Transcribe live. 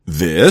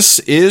This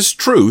is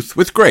Truth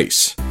with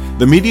Grace,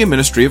 the media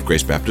ministry of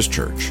Grace Baptist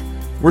Church.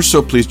 We're so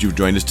pleased you've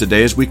joined us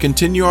today as we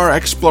continue our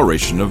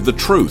exploration of the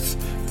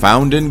truth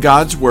found in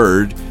God's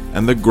Word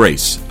and the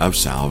grace of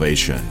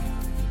salvation.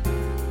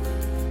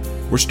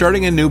 We're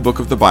starting a new book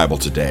of the Bible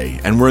today,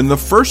 and we're in the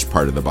first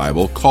part of the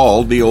Bible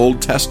called the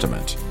Old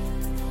Testament.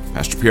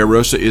 Pastor Pierre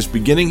Rosa is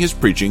beginning his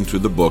preaching through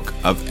the book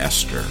of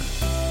Esther.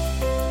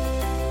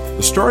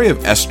 The story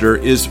of Esther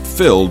is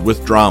filled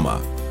with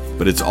drama,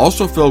 but it's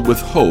also filled with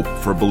hope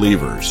for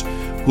believers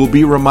who will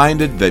be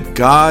reminded that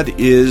God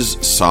is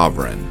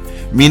sovereign,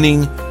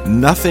 meaning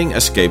nothing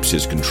escapes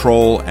His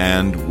control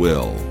and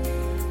will.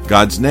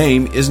 God's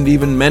name isn't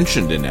even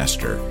mentioned in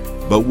Esther,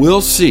 but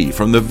we'll see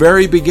from the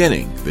very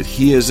beginning that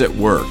He is at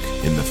work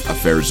in the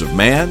affairs of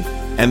man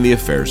and the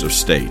affairs of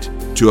state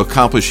to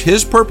accomplish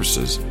His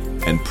purposes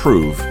and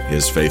prove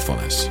His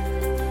faithfulness.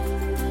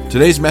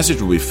 Today's message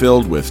will be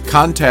filled with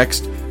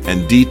context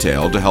and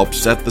detail to help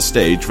set the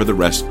stage for the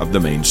rest of the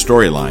main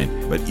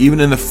storyline. But even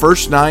in the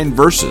first 9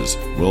 verses,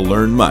 we'll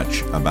learn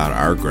much about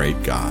our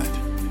great God.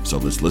 So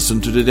let's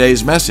listen to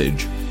today's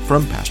message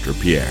from Pastor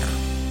Pierre.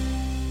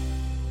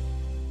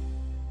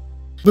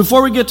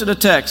 Before we get to the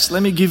text,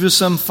 let me give you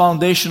some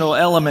foundational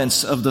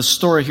elements of the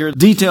story here,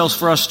 details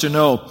for us to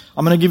know.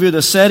 I'm going to give you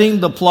the setting,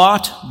 the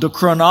plot, the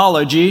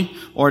chronology,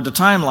 or the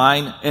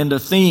timeline, and the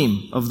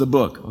theme of the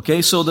book.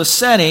 Okay, so the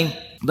setting,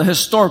 the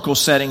historical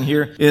setting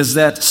here, is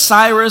that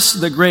Cyrus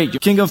the Great,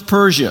 king of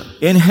Persia,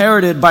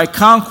 inherited by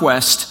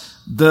conquest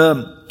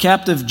the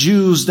captive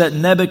Jews that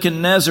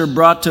Nebuchadnezzar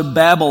brought to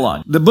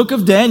Babylon. The book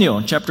of Daniel,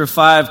 in chapter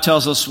 5,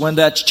 tells us when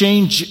that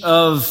change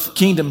of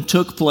kingdom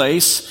took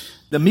place,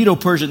 the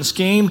Medo-Persians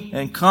came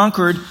and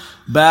conquered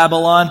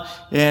Babylon,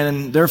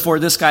 and therefore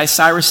this guy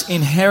Cyrus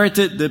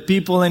inherited the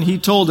people, and he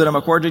told them,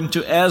 according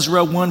to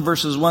Ezra 1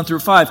 verses 1 through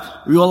 5,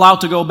 you're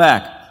allowed to go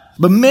back.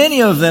 But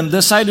many of them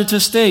decided to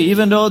stay,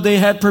 even though they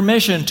had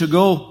permission to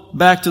go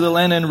back to the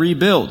land and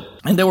rebuild.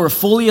 And they were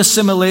fully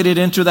assimilated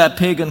into that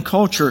pagan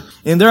culture.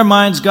 In their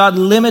minds, God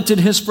limited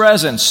His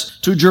presence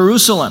to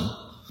Jerusalem.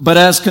 But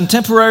as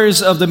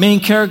contemporaries of the main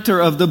character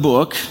of the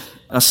book,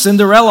 a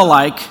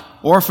Cinderella-like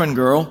orphan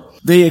girl,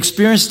 they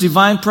experienced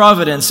divine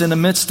providence in the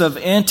midst of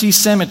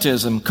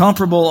anti-Semitism,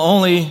 comparable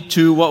only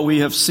to what we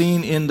have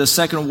seen in the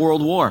Second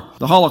World War,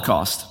 the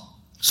Holocaust.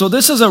 So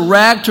this is a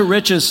rag to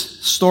riches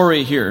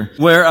story here,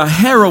 where a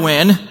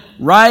heroine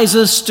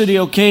rises to the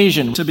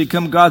occasion to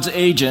become God's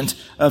agent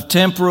of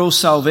temporal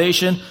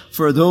salvation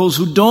for those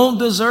who don't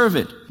deserve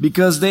it,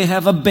 because they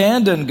have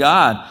abandoned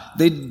God.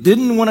 They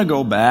didn't want to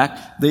go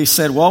back. They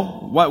said,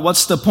 well,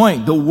 what's the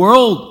point? The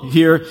world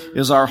here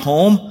is our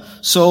home.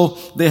 So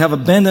they have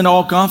abandoned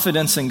all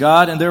confidence in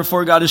God, and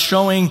therefore God is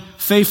showing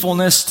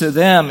faithfulness to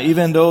them,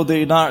 even though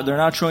they're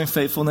not showing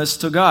faithfulness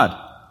to God.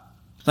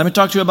 Let me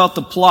talk to you about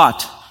the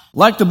plot.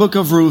 Like the book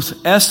of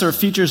Ruth, Esther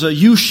features a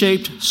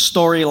U-shaped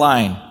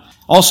storyline,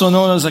 also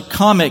known as a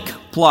comic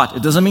plot.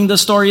 It doesn't mean the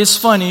story is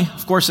funny.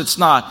 Of course it's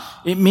not.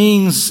 It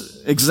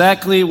means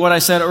exactly what I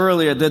said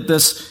earlier, that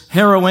this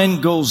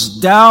heroine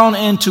goes down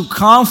into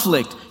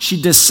conflict.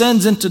 She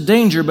descends into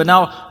danger, but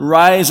now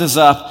rises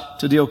up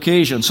to the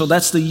occasion. So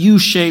that's the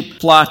U-shaped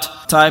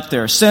plot type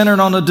there, centered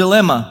on the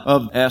dilemma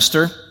of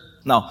Esther.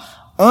 Now,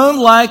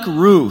 unlike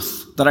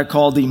Ruth, that I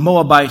call the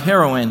Moabite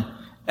heroine,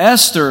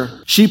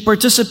 Esther, she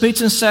participates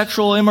in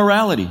sexual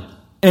immorality.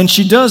 And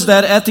she does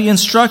that at the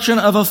instruction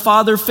of a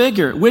father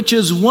figure, which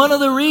is one of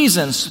the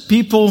reasons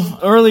people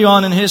early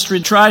on in history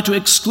tried to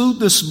exclude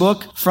this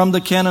book from the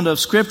canon of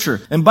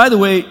Scripture. And by the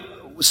way,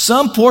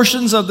 some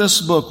portions of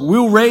this book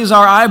will raise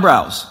our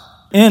eyebrows.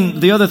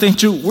 And the other thing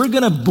too, we're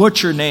going to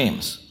butcher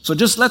names. So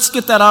just let's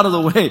get that out of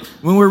the way.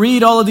 When we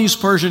read all of these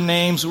Persian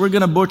names, we're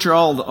going to butcher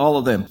all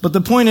of them. But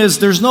the point is,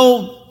 there's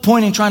no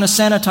point in trying to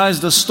sanitize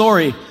the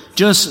story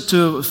just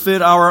to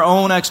fit our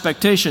own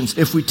expectations.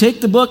 If we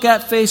take the book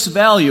at face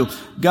value,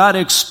 God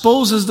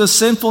exposes the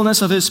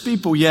sinfulness of His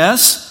people,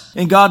 yes,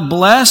 and God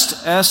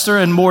blessed Esther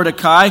and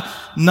Mordecai,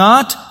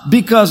 not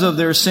because of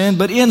their sin,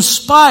 but in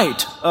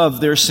spite of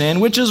their sin,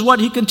 which is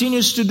what He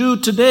continues to do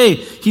today.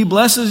 He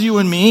blesses you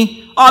and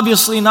me,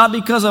 obviously not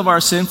because of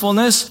our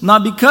sinfulness,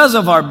 not because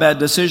of our bad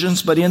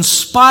decisions, but in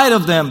spite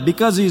of them,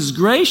 because He's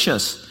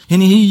gracious.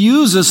 And He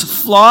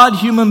uses flawed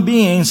human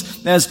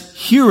beings as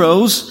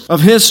heroes of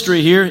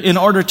history here in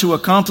order to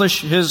accomplish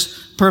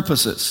His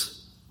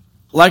purposes.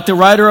 Like the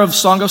writer of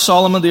Song of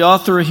Solomon, the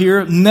author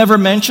here never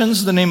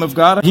mentions the name of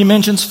God. He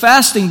mentions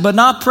fasting, but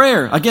not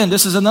prayer. Again,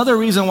 this is another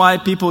reason why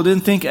people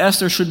didn't think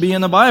Esther should be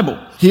in the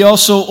Bible. He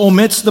also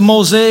omits the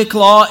Mosaic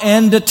law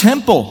and the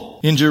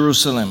temple in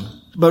Jerusalem.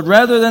 But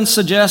rather than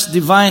suggest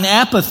divine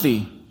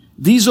apathy,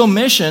 these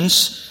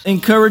omissions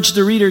encourage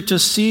the reader to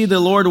see the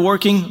Lord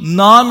working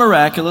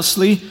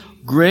non-miraculously,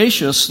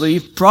 graciously,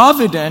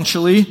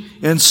 providentially,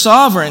 and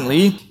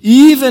sovereignly,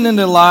 even in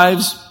the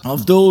lives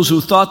of those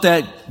who thought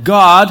that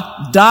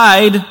God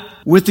died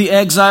with the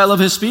exile of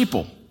His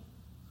people.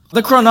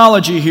 The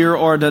chronology here,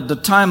 or the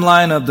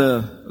timeline of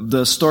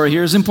the story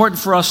here, is important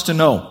for us to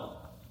know.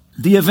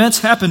 The events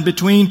happened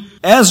between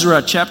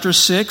Ezra chapter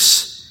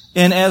 6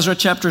 in Ezra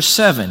chapter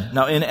 7.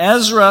 Now, in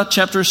Ezra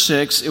chapter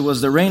 6, it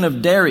was the reign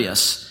of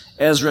Darius.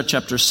 Ezra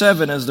chapter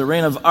 7 is the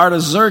reign of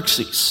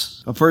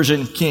Artaxerxes, a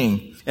Persian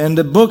king. And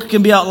the book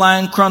can be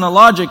outlined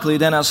chronologically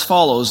then as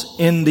follows.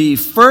 In the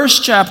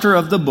first chapter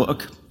of the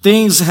book,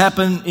 things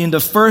happen in the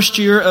first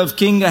year of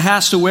King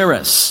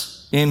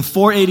Ahasuerus in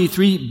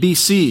 483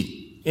 BC.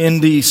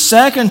 In the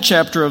second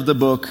chapter of the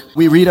book,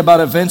 we read about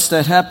events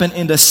that happened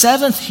in the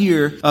 7th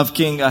year of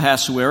King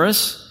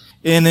Ahasuerus.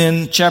 And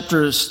in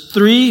chapters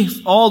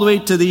 3 all the way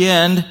to the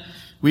end,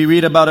 we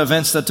read about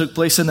events that took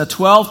place in the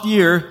 12th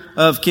year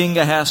of King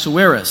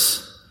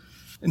Ahasuerus.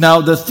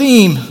 Now, the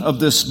theme of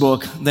this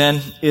book,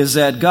 then, is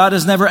that God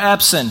is never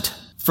absent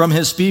from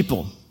His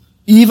people.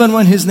 Even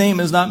when His name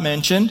is not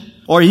mentioned,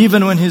 or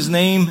even when His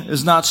name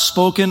is not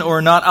spoken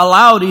or not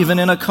allowed even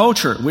in a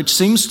culture, which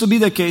seems to be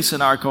the case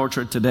in our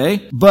culture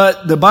today.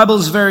 But the Bible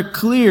is very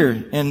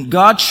clear, and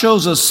God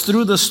shows us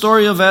through the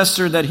story of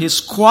Esther that His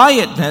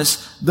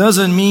quietness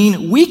doesn't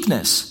mean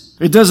weakness.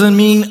 It doesn't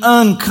mean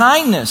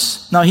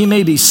unkindness. Now, He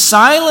may be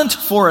silent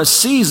for a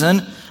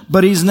season,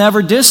 but He's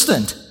never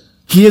distant.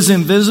 He is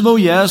invisible,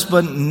 yes,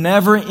 but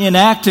never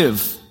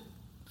inactive.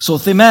 So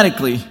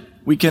thematically,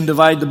 we can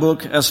divide the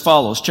book as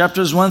follows.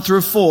 Chapters 1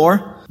 through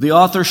 4, the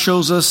author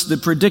shows us the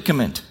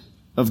predicament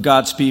of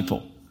God's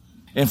people.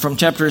 And from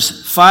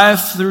chapters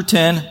 5 through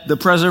 10, the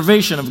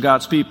preservation of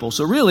God's people.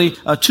 So really,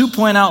 a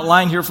 2-point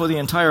outline here for the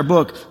entire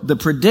book. The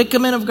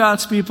predicament of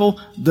God's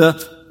people, the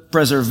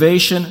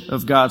preservation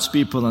of God's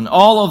people, and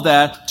all of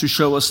that to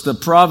show us the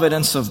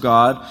providence of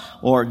God,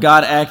 or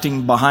God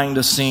acting behind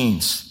the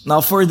scenes.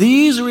 Now, for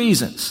these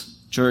reasons,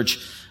 church,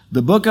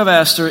 the book of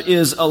Esther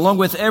is, along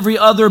with every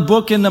other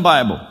book in the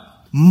Bible,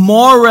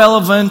 more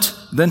relevant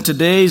than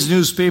today's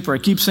newspaper. I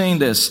keep saying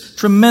this.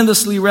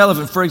 Tremendously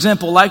relevant. For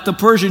example, like the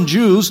Persian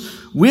Jews,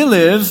 we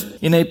live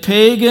in a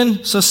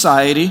pagan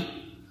society.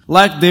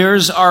 Like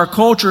theirs, our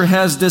culture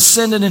has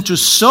descended into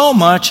so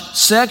much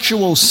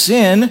sexual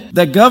sin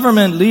that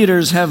government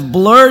leaders have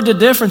blurred the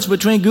difference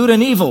between good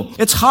and evil.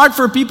 It's hard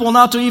for people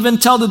not to even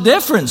tell the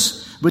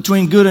difference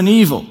between good and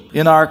evil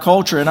in our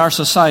culture, in our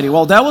society.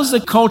 Well, that was the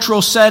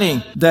cultural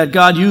setting that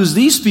God used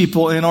these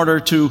people in order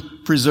to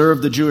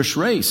preserve the Jewish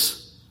race.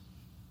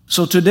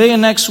 So today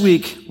and next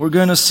week, we're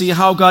going to see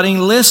how God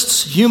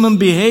enlists human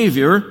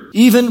behavior,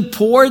 even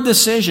poor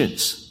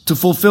decisions, to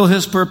fulfill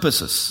His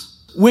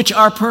purposes, which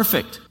are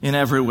perfect in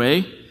every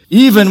way,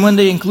 even when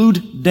they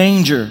include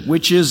danger,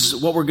 which is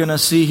what we're going to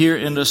see here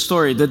in the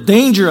story. The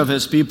danger of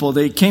His people,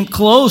 they came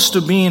close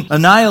to being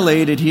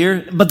annihilated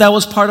here, but that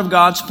was part of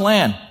God's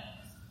plan.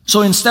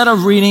 So instead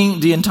of reading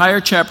the entire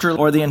chapter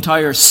or the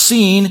entire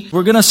scene,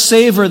 we're going to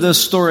savor this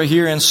story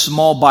here in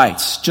small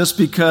bites, just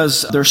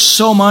because there's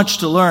so much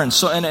to learn.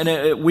 So,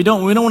 we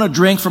don't want to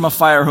drink from a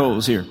fire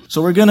hose here.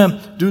 So we're going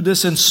to do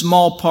this in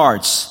small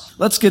parts.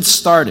 Let's get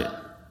started.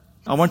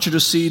 I want you to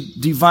see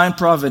divine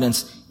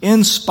providence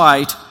in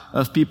spite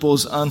of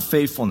people's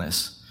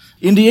unfaithfulness.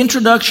 In the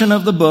introduction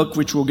of the book,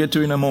 which we'll get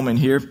to in a moment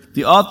here,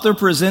 the author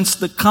presents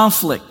the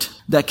conflict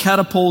that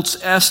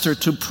catapults Esther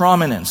to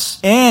prominence.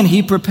 And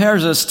he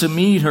prepares us to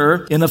meet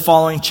her in the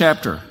following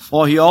chapter.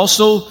 Well, he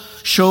also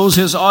shows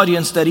his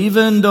audience that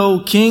even though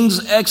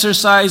kings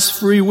exercise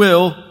free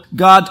will,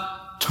 God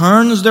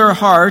turns their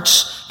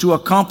hearts to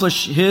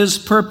accomplish His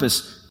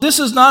purpose. This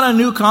is not a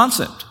new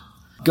concept.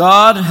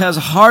 God has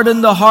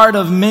hardened the heart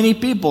of many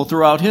people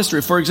throughout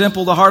history. For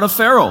example, the heart of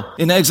Pharaoh.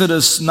 In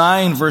Exodus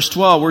 9, verse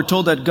 12, we're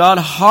told that God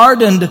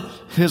hardened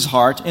his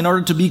heart in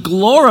order to be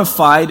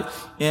glorified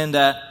in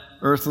that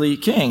earthly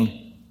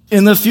king.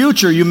 In the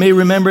future, you may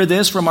remember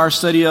this from our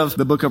study of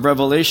the book of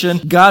Revelation,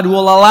 God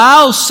will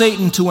allow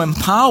Satan to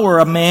empower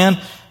a man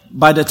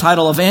by the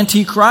title of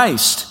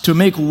Antichrist to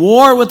make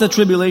war with the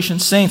tribulation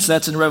saints.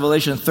 That's in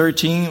Revelation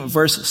 13,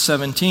 verse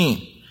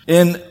 17.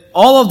 And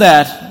all of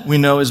that, we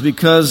know, is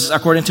because,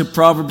 according to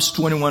Proverbs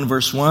 21,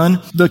 verse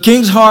 1, the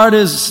king's heart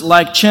is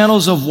like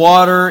channels of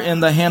water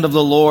in the hand of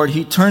the Lord.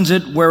 He turns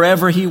it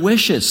wherever He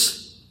wishes.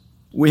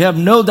 We have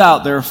no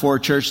doubt, therefore,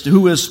 church,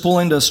 who is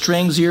pulling the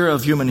strings here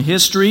of human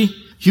history.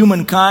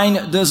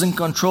 Humankind doesn't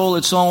control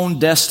its own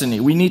destiny.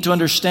 We need to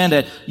understand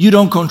that you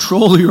don't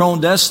control your own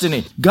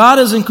destiny. God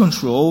is in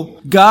control.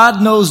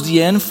 God knows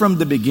the end from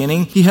the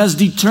beginning. He has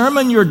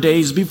determined your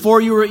days before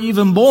you were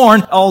even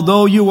born,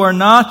 although you are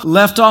not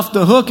left off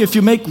the hook if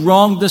you make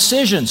wrong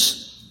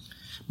decisions.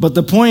 But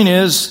the point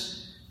is,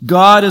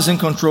 God is in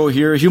control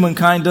here.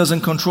 Humankind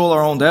doesn't control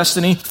our own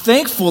destiny.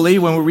 Thankfully,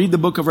 when we read the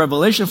book of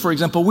Revelation, for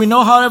example, we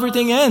know how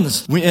everything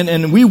ends.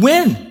 And we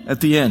win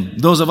at the end.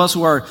 Those of us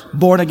who are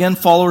born again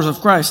followers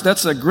of Christ.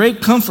 That's a great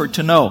comfort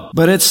to know.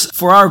 But it's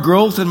for our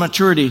growth and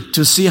maturity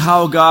to see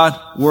how God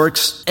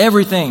works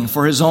everything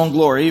for His own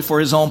glory,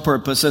 for His own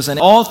purposes. And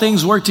all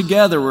things work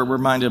together, we're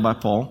reminded by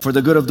Paul, for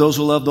the good of those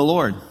who love the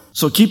Lord.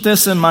 So keep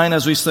this in mind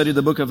as we study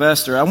the book of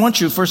Esther. I want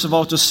you, first of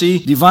all, to see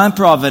divine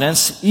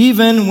providence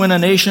even when a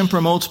nation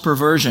promotes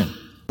perversion.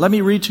 Let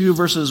me read to you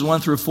verses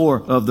 1 through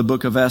 4 of the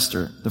book of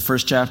Esther, the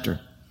first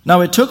chapter.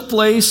 Now it took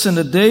place in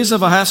the days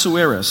of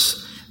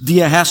Ahasuerus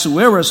the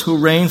Ahasuerus who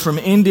reigned from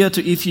India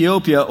to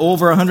Ethiopia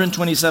over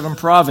 127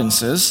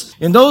 provinces.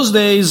 In those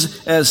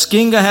days, as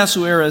King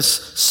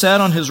Ahasuerus sat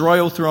on his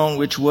royal throne,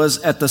 which was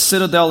at the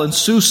citadel in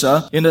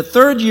Susa, in the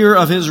 3rd year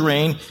of his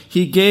reign,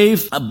 he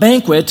gave a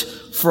banquet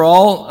for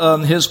all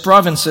his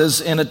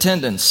provinces in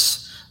attendance.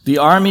 The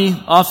army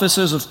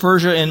officers of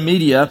Persia and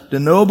Media,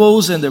 the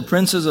nobles and the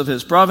princes of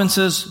his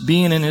provinces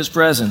being in his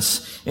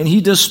presence. And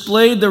he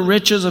displayed the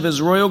riches of his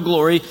royal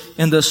glory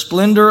and the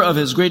splendor of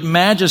his great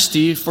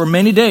majesty for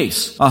many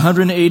days,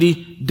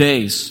 180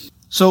 days.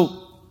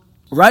 So,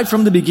 right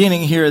from the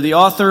beginning here, the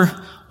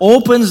author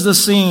opens the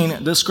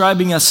scene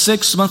describing a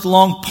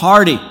 6-month-long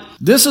party.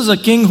 This is a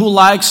king who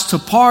likes to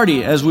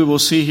party, as we will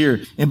see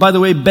here. And by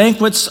the way,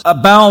 banquets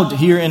abound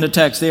here in the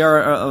text. They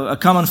are a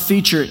common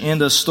feature in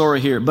the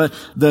story here. But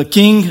the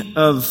king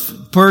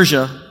of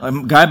Persia, a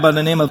guy by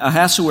the name of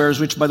Ahasuerus,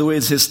 which by the way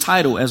is his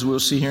title, as we'll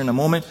see here in a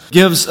moment,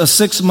 gives a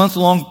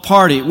 6-month-long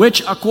party,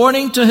 which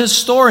according to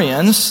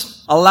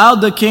historians,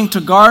 allowed the king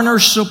to garner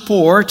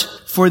support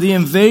for the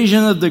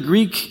invasion of the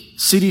Greek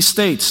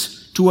city-states,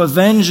 to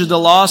avenge the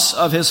loss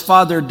of his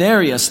father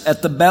Darius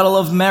at the Battle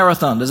of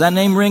Marathon. Does that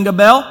name ring a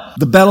bell?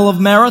 The Battle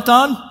of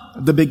Marathon,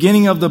 the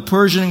beginning of the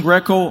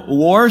Persian-Greco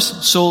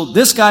wars. So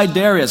this guy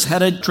Darius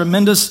had a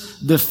tremendous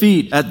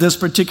defeat at this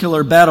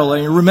particular battle.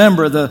 And you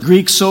remember the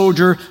Greek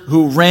soldier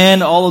who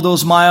ran all of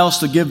those miles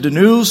to give the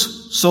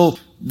news. So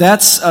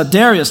that's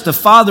Darius, the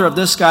father of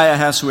this guy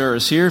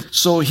Ahasuerus here.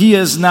 So he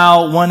is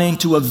now wanting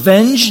to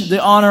avenge the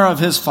honor of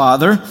his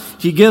father.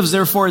 He gives,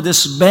 therefore,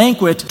 this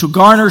banquet to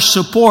garner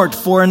support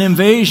for an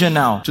invasion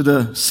now to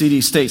the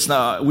city-states.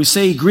 Now, we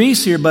say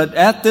Greece here, but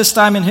at this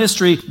time in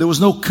history, there was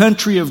no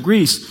country of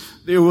Greece.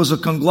 There was a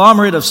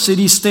conglomerate of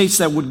city-states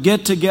that would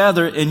get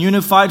together and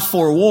unified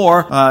for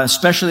war,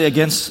 especially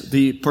against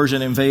the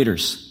Persian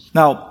invaders.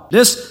 Now,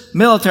 this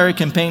military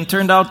campaign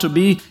turned out to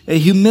be a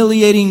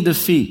humiliating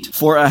defeat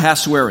for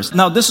Ahasuerus.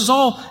 Now, this is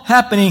all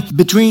happening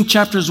between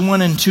chapters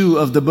 1 and 2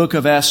 of the book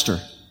of Esther.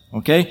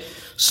 Okay?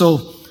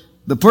 So,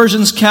 the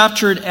Persians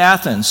captured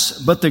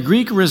Athens, but the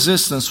Greek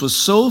resistance was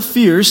so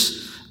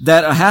fierce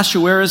that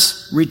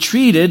Ahasuerus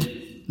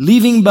retreated,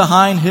 leaving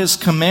behind his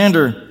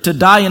commander to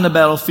die in the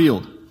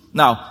battlefield.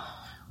 Now,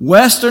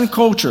 Western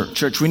culture,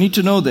 church, we need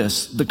to know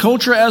this. The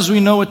culture as we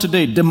know it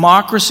today,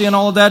 democracy and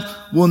all of that,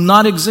 will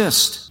not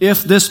exist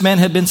if this man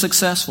had been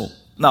successful.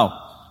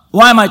 Now,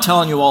 why am I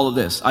telling you all of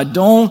this? I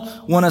don't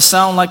want to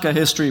sound like a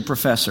history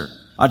professor.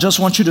 I just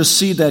want you to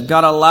see that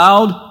God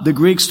allowed the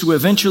Greeks to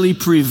eventually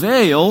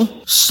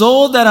prevail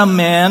so that a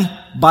man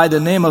by the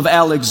name of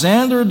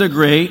Alexander the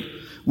Great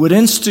would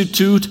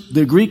institute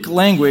the Greek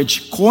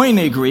language,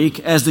 Koine Greek,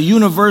 as the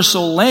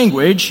universal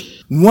language.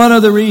 One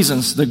of the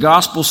reasons the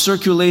gospel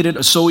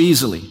circulated so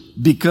easily,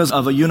 because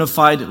of a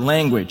unified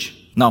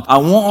language. Now, I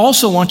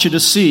also want you to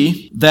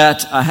see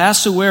that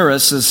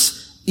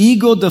Ahasuerus'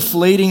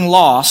 ego-deflating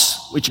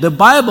loss, which the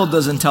Bible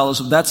doesn't tell us,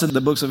 that's in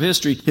the books of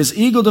history, his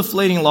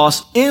ego-deflating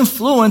loss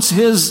influenced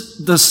his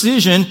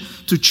decision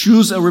to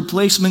choose a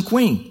replacement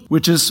queen,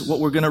 which is what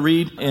we're going to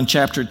read in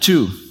chapter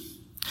 2.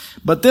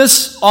 But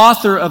this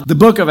author of the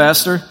book of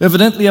Esther,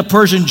 evidently a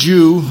Persian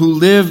Jew who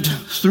lived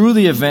through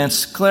the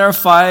events,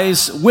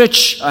 clarifies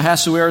which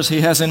Ahasuerus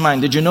he has in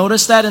mind. Did you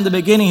notice that in the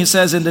beginning? He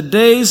says, in the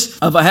days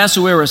of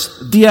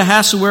Ahasuerus, the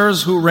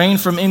Ahasuerus who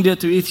reigned from India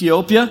to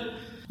Ethiopia.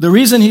 The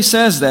reason he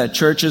says that,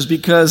 church, is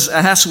because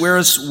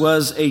Ahasuerus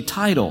was a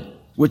title,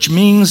 which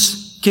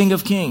means king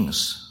of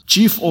kings,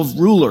 chief of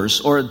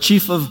rulers, or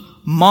chief of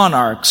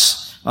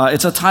monarchs.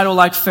 It's a title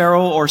like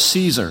Pharaoh or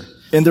Caesar.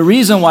 And the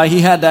reason why he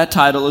had that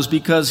title is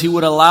because he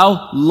would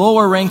allow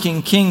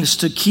lower-ranking kings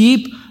to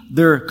keep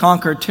their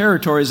conquered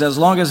territories as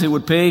long as they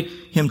would pay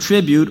him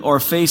tribute or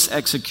face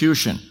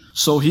execution.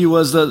 So he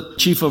was the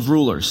chief of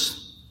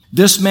rulers.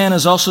 This man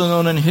is also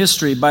known in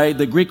history by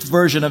the Greek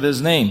version of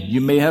his name.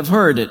 You may have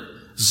heard it,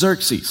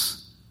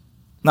 Xerxes.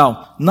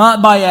 Now,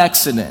 not by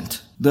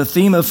accident, the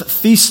theme of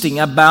feasting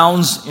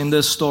abounds in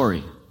this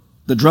story.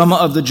 The drama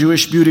of the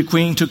Jewish beauty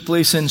queen took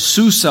place in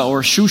Susa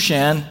or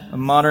Shushan,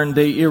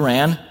 modern-day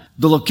Iran,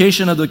 the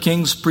location of the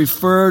king's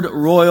preferred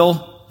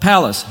royal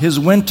palace, his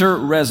winter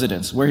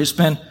residence, where he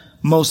spent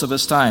most of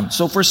his time.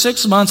 So for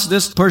 6 months,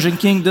 this Persian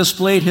king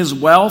displayed his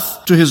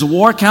wealth to his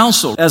war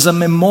council as a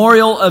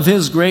memorial of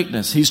his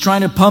greatness. He's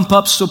trying to pump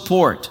up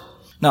support.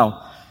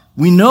 Now,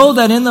 we know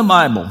that in the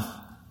Bible,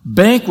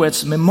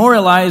 banquets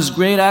memorialize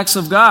great acts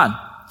of God.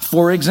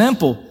 For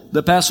example,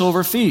 the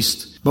Passover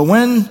feast. But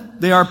when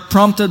they are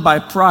prompted by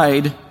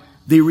pride,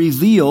 they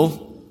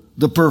reveal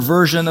the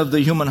perversion of the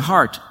human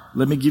heart.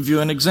 Let me give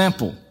you an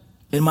example.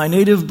 In my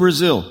native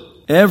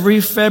Brazil,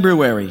 every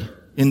February,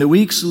 in the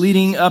weeks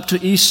leading up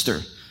to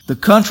Easter, the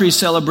country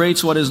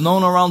celebrates what is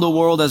known around the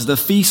world as the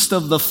Feast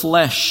of the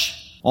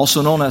Flesh,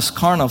 also known as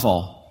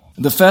Carnival.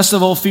 The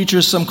festival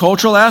features some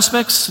cultural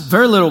aspects,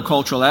 very little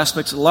cultural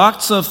aspects,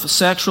 lots of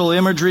sexual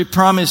imagery,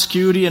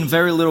 promiscuity, and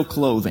very little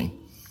clothing.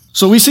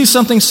 So we see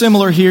something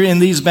similar here in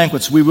these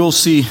banquets. We will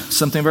see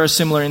something very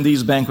similar in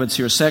these banquets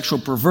here. Sexual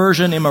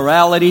perversion,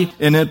 immorality.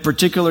 In a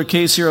particular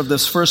case here of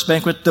this first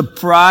banquet, the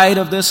pride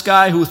of this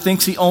guy who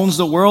thinks he owns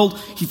the world.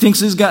 He thinks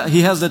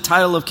he has the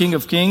title of King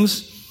of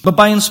Kings. But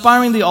by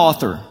inspiring the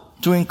author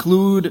to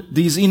include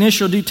these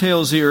initial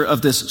details here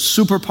of this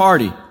super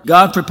party,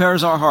 God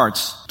prepares our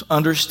hearts to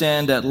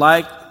understand that,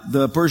 like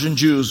the Persian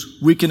Jews,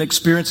 we can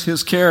experience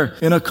His care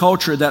in a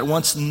culture that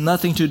wants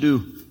nothing to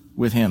do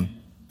with Him.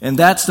 And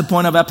that's the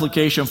point of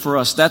application for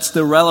us. That's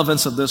the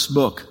relevance of this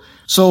book.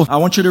 So I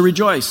want you to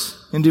rejoice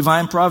in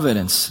divine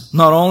providence,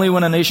 not only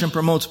when a nation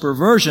promotes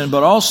perversion,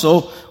 but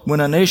also when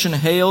a nation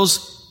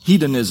hails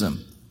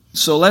hedonism.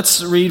 So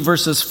let's read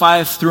verses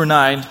 5 through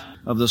 9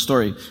 of the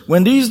story.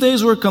 When these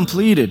days were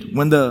completed,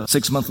 when the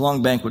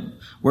 6-month-long banquet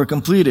were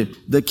completed,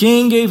 the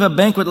king gave a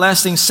banquet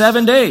lasting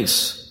 7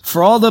 days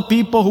for all the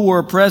people who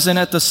were present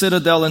at the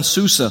citadel in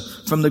Susa,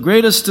 from the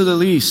greatest to the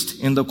least,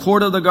 in the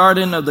court of the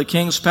garden of the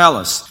king's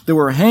palace. There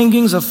were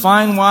hangings of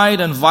fine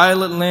white and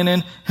violet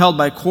linen, held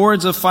by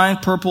cords of fine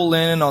purple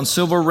linen on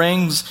silver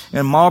rings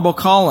and marble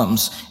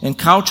columns, and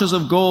couches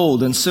of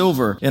gold and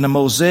silver, and a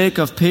mosaic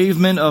of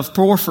pavement of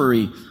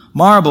porphyry,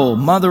 marble,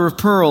 mother of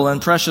pearl,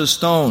 and precious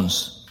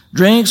stones.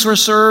 Drinks were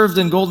served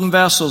in golden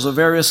vessels of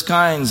various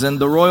kinds, and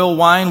the royal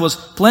wine was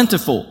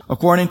plentiful,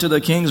 according to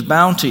the king's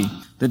bounty.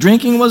 The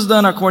drinking was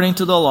done according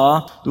to the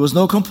law. There was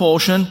no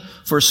compulsion,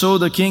 for so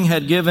the king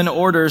had given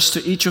orders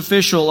to each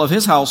official of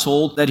his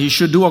household that he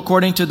should do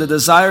according to the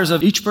desires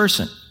of each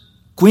person.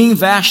 Queen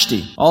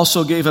Vashti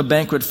also gave a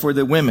banquet for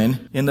the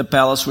women in the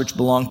palace which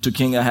belonged to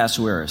King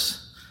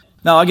Ahasuerus.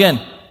 Now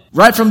again,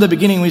 right from the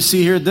beginning we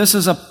see here, this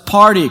is a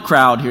party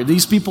crowd here.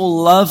 These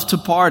people love to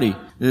party.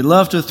 They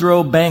love to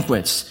throw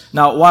banquets.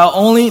 Now, while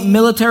only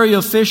military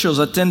officials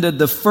attended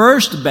the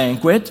first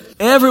banquet,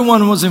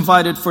 everyone was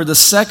invited for the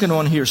second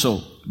one here.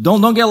 So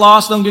don't get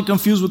lost, don't get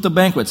confused with the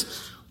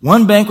banquets.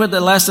 One banquet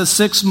that lasted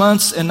 6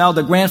 months, and now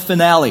the grand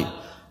finale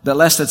that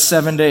lasted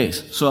 7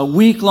 days. So a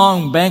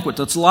week-long banquet.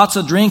 That's lots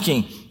of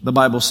drinking, the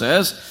Bible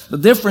says. The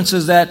difference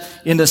is that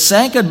in the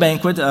second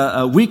banquet,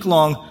 a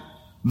week-long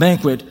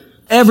banquet,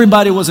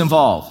 everybody was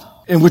involved.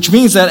 And which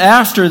means that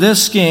after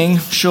this king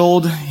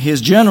showed his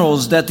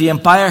generals that the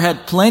empire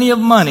had plenty of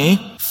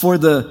money for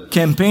the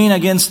campaign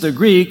against the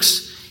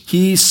Greeks,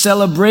 he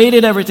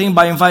celebrated everything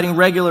by inviting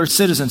regular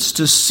citizens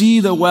to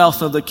see the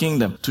wealth of the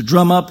kingdom, to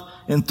drum up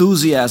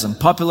enthusiasm,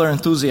 popular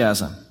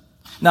enthusiasm.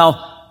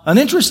 Now, an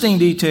interesting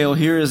detail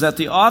here is that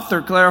the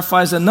author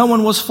clarifies that no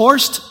one was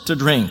forced to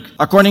drink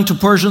according to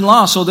Persian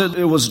law. So that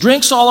it was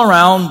drinks all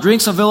around,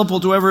 drinks available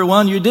to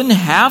everyone. You didn't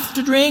have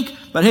to drink,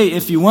 but hey,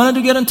 if you wanted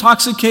to get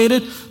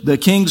intoxicated, the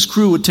king's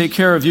crew would take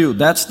care of you.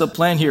 That's the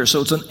plan here.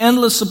 So it's an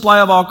endless supply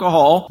of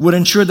alcohol would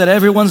ensure that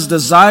everyone's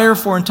desire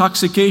for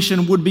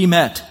intoxication would be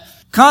met.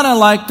 Kind of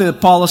like the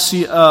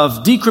policy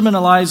of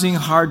decriminalizing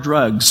hard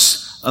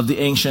drugs of the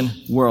ancient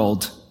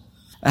world.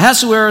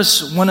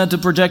 Ahasuerus wanted to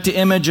project the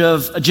image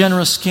of a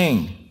generous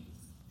king.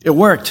 It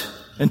worked.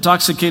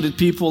 Intoxicated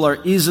people are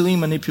easily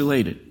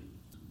manipulated.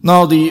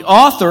 Now, the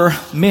author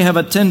may have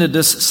attended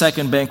this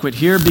second banquet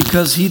here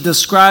because he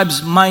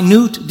describes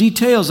minute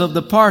details of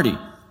the party.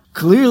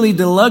 Clearly,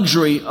 the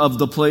luxury of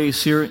the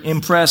place here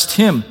impressed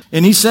him.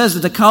 And he says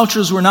that the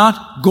couches were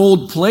not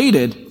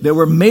gold-plated. They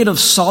were made of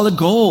solid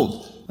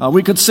gold.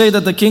 We could say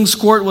that the king's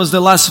court was the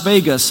Las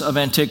Vegas of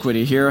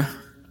antiquity here.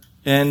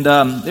 And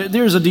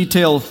there's a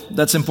detail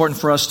that's important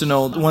for us to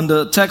know. When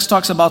the text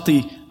talks about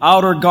the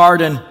outer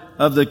garden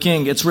of the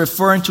king, it's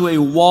referring to a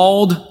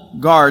walled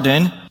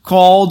garden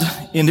called,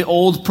 in the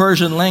old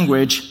Persian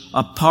language,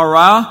 a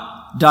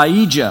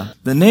paradaija.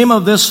 The name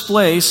of this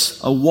place,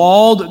 a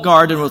walled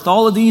garden with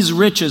all of these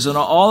riches and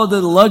all of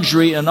the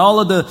luxury and all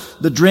of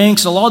the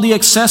drinks, all the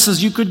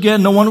excesses you could get.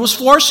 No one was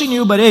forcing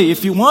you, but hey,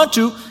 if you want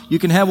to, you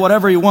can have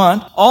whatever you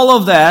want. All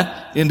of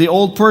that, in the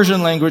old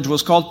Persian language,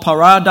 was called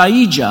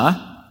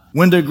paradaija.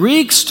 When the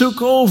Greeks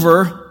took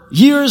over,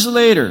 years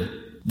later,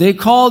 they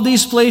called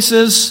these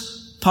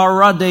places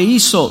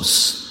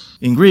paradeisos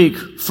in Greek,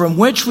 from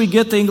which we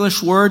get the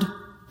English word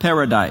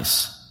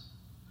paradise.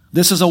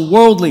 This is a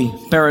worldly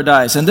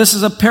paradise, and this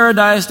is a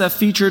paradise that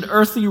featured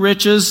earthly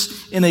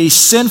riches in a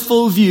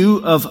sinful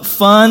view of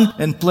fun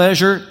and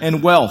pleasure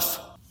and wealth.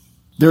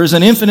 There is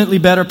an infinitely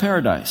better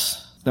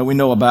paradise that we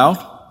know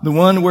about, the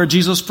one where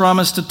Jesus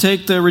promised to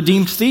take the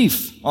redeemed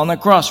thief on the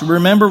cross.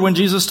 Remember when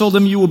Jesus told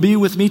him, "You will be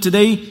with me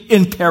today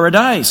in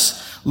paradise."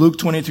 Luke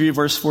 23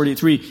 verse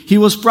 43. He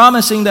was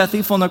promising that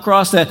thief on the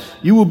cross that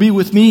you will be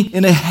with me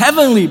in a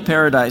heavenly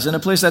paradise, in a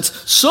place that's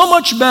so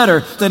much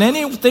better than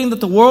anything that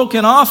the world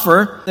can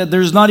offer that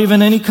there's not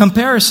even any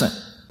comparison.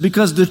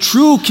 Because the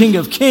true King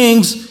of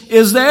Kings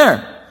is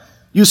there.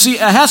 You see,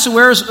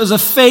 Ahasuerus is a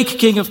fake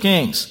King of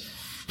Kings.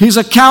 He's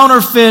a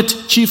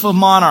counterfeit chief of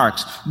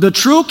monarchs. The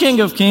true King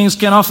of Kings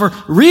can offer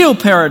real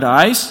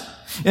paradise.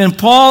 And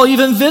Paul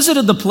even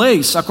visited the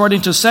place,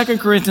 according to 2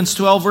 Corinthians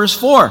 12 verse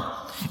 4.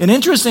 And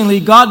interestingly,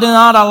 God did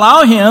not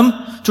allow him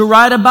to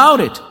write about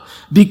it.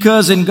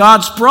 Because in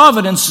God's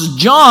providence,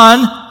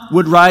 John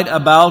would write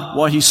about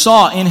what he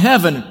saw in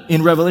heaven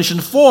in Revelation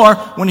 4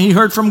 when he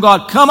heard from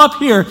God, "Come up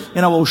here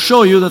and I will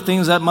show you the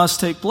things that must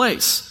take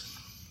place."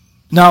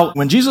 Now,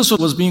 when Jesus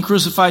was being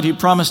crucified, he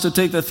promised to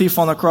take the thief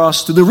on the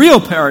cross to the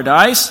real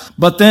paradise.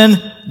 But then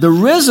the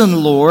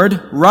risen Lord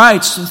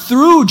writes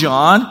through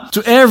John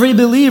to every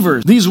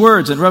believer these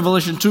words in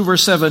Revelation 2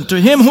 verse 7,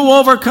 "To him who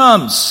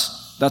overcomes."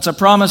 That's a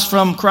promise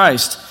from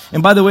Christ.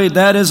 And by the way,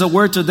 that is a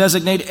word to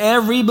designate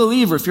every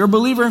believer. If you're a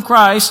believer in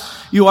Christ,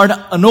 you are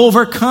an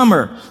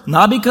overcomer.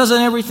 Not because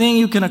of everything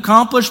you can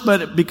accomplish,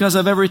 but because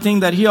of everything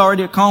that he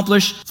already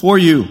accomplished for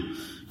you.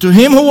 "To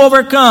him who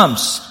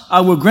overcomes,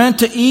 I will grant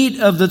to eat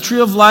of the tree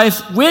of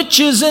life, which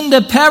is in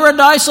the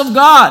paradise of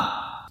God."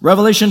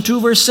 Revelation 2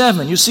 verse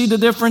 7. You see the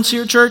difference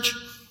here, church?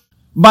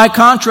 By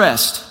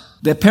contrast,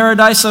 the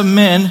paradise of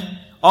men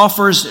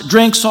offers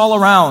drinks all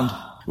around,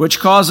 which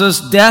causes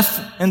death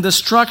and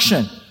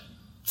destruction.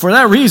 For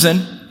that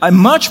reason, I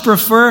much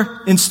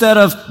prefer, instead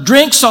of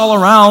drinks all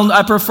around,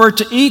 I prefer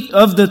to eat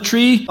of the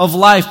tree of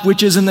life,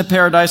 which is in the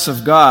paradise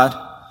of God,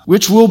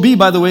 which will be,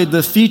 by the way,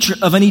 the feature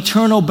of an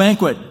eternal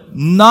banquet.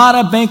 Not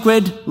a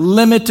banquet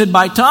limited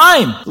by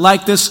time,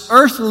 like this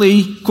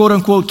earthly,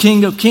 quote-unquote,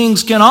 King of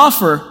Kings can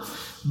offer,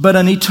 but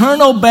an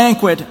eternal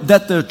banquet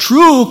that the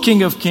true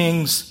King of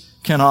Kings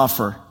can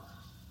offer.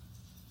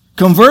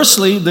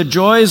 Conversely, the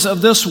joys of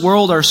this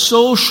world are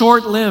so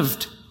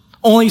short-lived.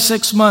 Only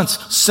 6 months,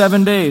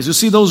 7 days. You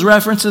see those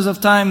references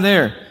of time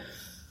there.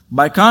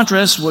 By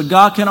contrast, what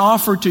God can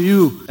offer to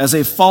you as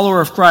a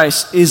follower of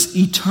Christ is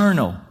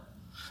eternal.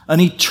 An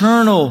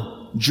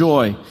eternal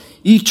joy,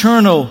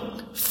 eternal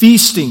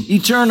feasting,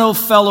 eternal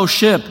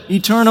fellowship,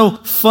 eternal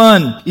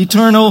fun,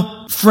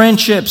 eternal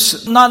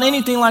friendships. Not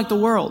anything like the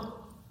world.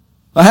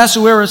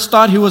 Ahasuerus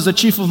thought he was the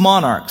chief of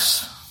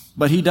monarchs,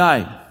 but he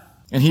died,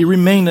 and he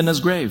remained in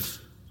his grave.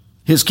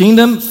 His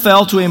kingdom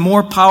fell to a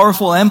more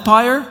powerful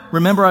empire.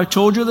 Remember, I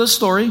told you this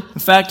story. In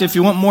fact, if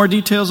you want more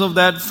details of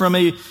that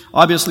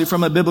obviously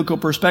from a biblical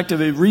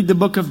perspective, read the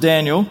book of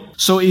Daniel.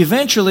 So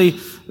eventually,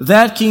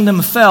 that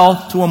kingdom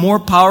fell to a more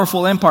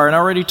powerful empire. And I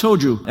already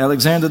told you,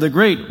 Alexander the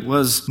Great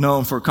was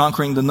known for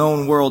conquering the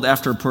known world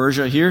after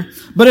Persia here.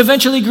 But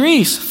eventually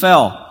Greece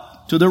fell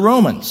to the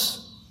Romans.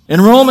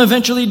 And Rome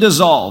eventually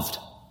dissolved.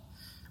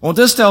 What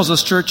this tells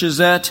us, church, is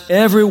that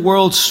every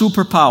world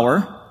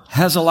superpower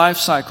has a life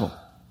cycle.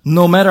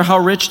 No matter how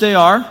rich they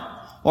are,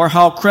 or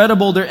how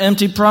credible their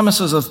empty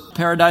promises of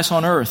paradise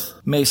on earth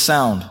may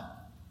sound.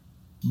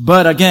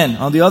 But again,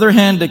 on the other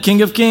hand, the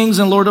King of Kings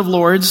and Lord of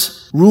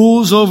Lords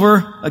rules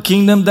over a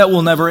kingdom that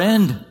will never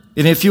end.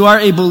 And if you are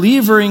a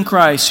believer in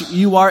Christ,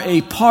 you are a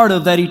part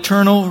of that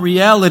eternal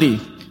reality.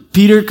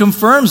 Peter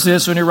confirms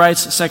this when he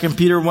writes 2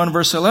 Peter 1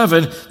 verse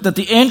 11, that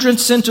the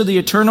entrance into the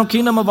eternal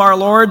kingdom of our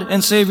Lord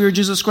and Savior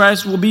Jesus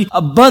Christ will be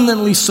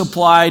abundantly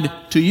supplied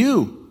to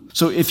you.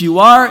 So if you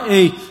are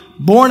a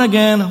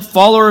born-again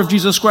follower of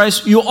Jesus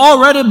Christ, you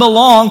already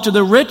belong to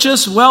the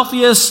richest,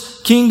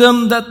 wealthiest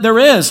kingdom that there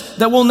is,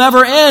 that will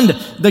never end,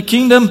 the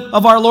kingdom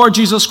of our Lord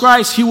Jesus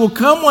Christ. He will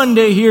come one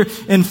day here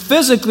and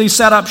physically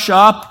set up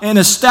shop and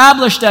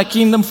establish that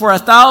kingdom for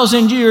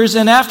 1,000 years,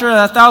 and after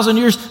 1,000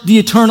 years, the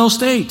eternal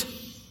state.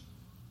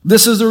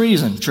 This is the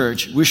reason,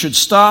 church, we should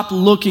stop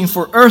looking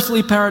for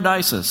earthly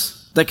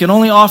paradises that can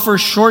only offer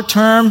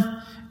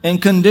short-term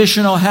and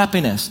conditional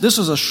happiness. This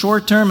is a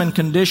short-term and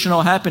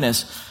conditional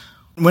happiness.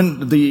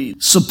 When the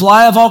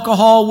supply of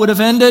alcohol would have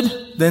ended,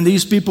 then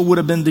these people would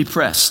have been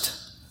depressed.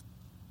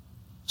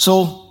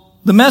 So,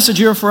 the message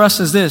here for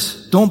us is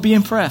this: don't be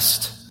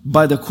impressed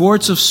by the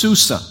courts of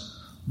Susa.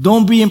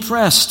 Don't be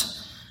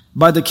impressed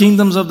by the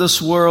kingdoms of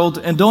this world,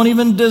 and don't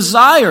even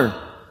desire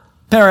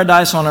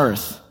paradise on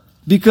earth.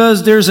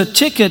 Because there's a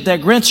ticket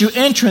that grants you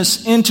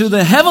entrance into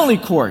the heavenly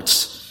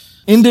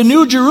courts, in the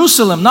New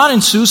Jerusalem, not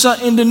in Susa,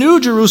 in the New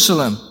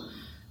Jerusalem.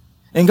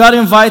 And God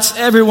invites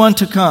everyone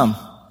to come.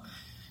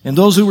 And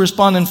those who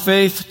respond in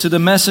faith to the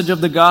message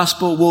of the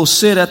gospel will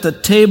sit at the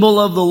table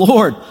of the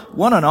Lord.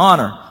 What an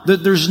honor.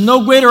 There's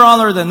no greater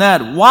honor than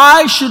that.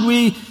 Why should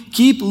we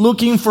keep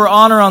looking for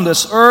honor on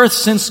this earth,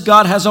 since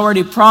God has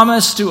already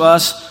promised to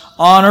us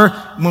honor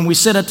when we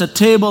sit at the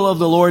table of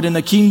the Lord in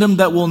the kingdom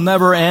that will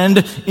never end,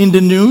 in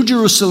the New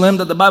Jerusalem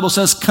that the Bible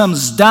says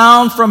comes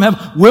down from heaven,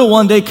 will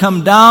one day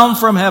come down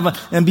from heaven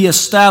and be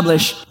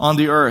established on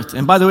the earth.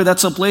 And by the way,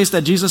 that's a place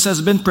that Jesus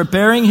has been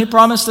preparing, he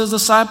promised his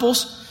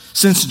disciples,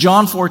 since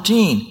John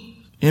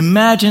 14.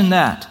 Imagine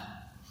that.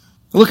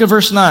 Look at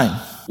verse 9.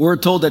 We're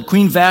told that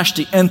Queen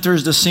Vashti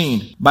enters the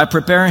scene by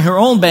preparing her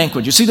own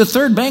banquet. You see the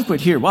third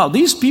banquet here. Wow,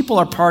 these people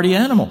are party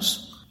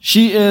animals.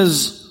 She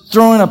is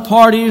throwing a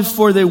party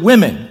for the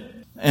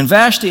women. And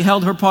Vashti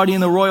held her party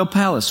in the royal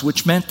palace,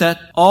 which meant that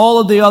all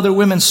of the other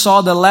women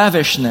saw the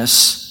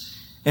lavishness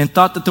and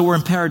thought that they were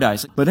in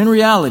paradise. But in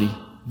reality,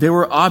 they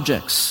were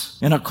objects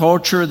in a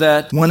culture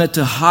that wanted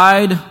to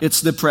hide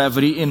its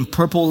depravity in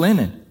purple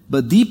linen.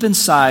 But deep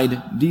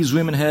inside, these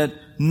women had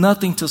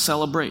nothing to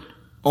celebrate.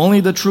 Only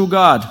the true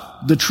God,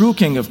 the true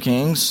King of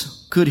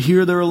Kings, could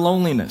hear their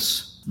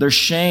loneliness, their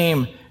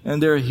shame,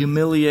 and their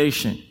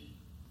humiliation.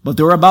 But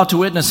they were about to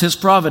witness His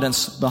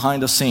providence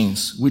behind the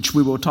scenes, which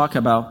we will talk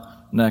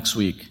about next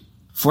week.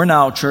 For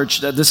now,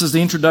 church, this is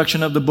the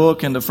introduction of the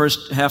book and the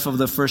first half of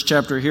the first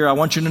chapter here. I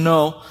want you to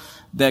know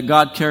that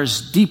God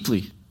cares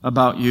deeply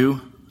about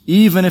you,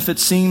 even if it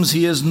seems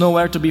He is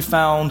nowhere to be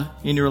found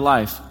in your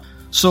life.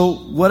 So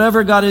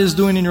whatever God is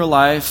doing in your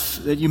life,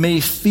 that you may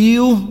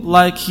feel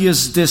like He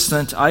is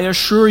distant, I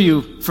assure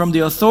you, from the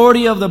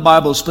authority of the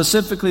Bible,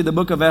 specifically the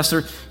book of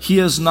Esther, He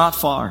is not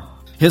far.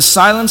 His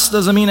silence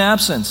doesn't mean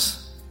absence.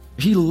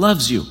 He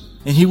loves you,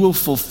 and He will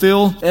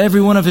fulfill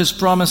every one of His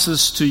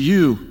promises to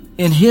you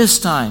in His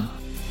time.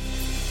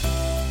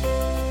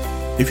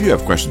 If you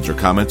have questions or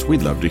comments,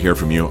 we'd love to hear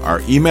from you.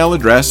 Our email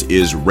address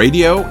is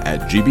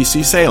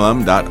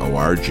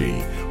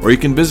radio@gbcsalem.org, or you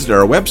can visit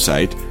our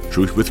website,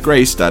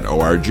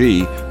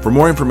 truthwithgrace.org, for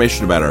more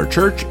information about our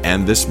church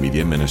and this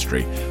media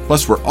ministry.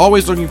 Plus, we're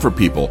always looking for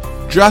people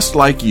just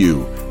like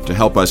you to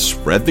help us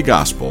spread the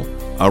gospel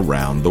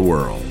around the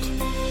world.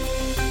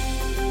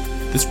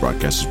 This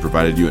broadcast is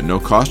provided to you at no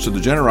cost to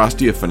the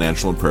generosity of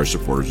financial and prayer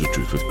supporters of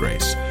Truth with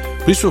Grace.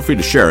 Please feel free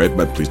to share it,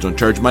 but please don't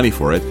charge money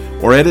for it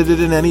or edit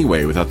it in any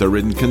way without the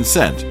written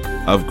consent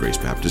of Grace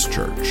Baptist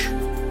Church.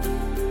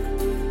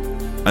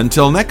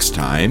 Until next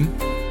time,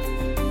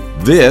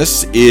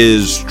 this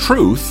is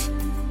Truth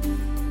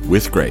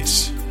with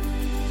Grace.